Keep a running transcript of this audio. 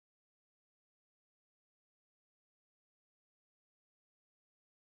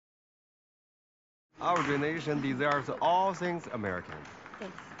Our generation desires all things American.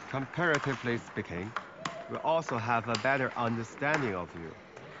 Thanks. Comparatively speaking, we also have a better understanding of you.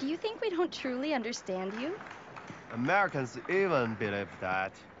 Do you think we don't truly understand you? Americans even believe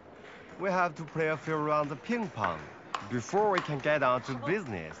that. We have to play a few rounds of ping pong before we can get on to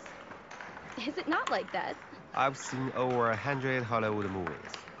business. Is it not like that? I've seen over 100 Hollywood movies.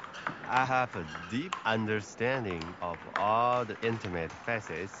 I have a deep understanding of all the intimate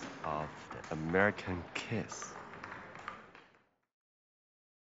facets of the American kiss.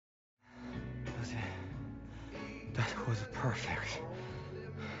 That was perfect.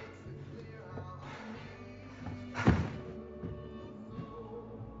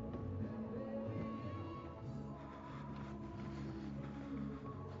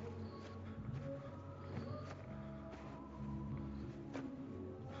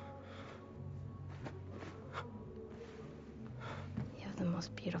 You have the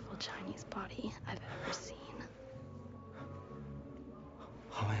most beautiful Chinese body I've ever seen.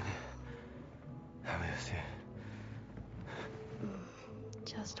 How many have you seen?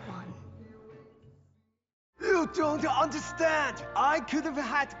 Just one. You don't understand. I could have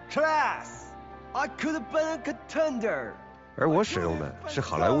had class. I could have been a contender. 而我使用的是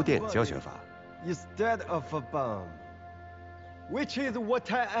好莱坞电影教学法。Instead of a bomb, which is what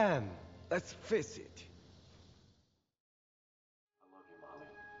I am. Let's face it. I love you, Molly.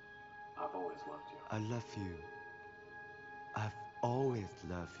 I've always loved you. I love you. I've always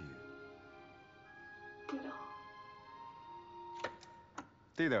loved you.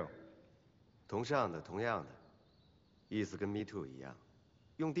 Ditto. 同上的，同样的，意思跟 me too 一样。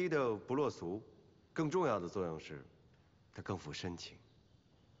用 ditto 不落俗，更重要的作用是，它更富深情。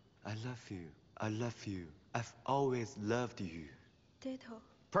I love you. I love you. I've always loved you. Ditto.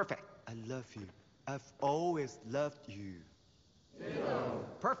 Perfect. I love you. I've always loved you. Ditto.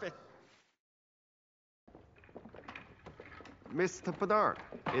 Perfect. Mr. Bernard,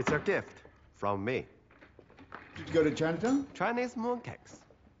 it's a gift from me. Did you go to Chinatown? Chinese mooncakes.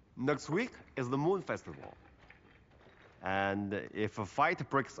 Next week is the Moon Festival. And if a fight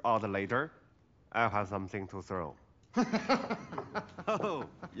breaks out later, I'll have something to throw. Oh,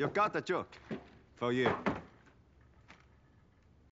 you got the joke. For you.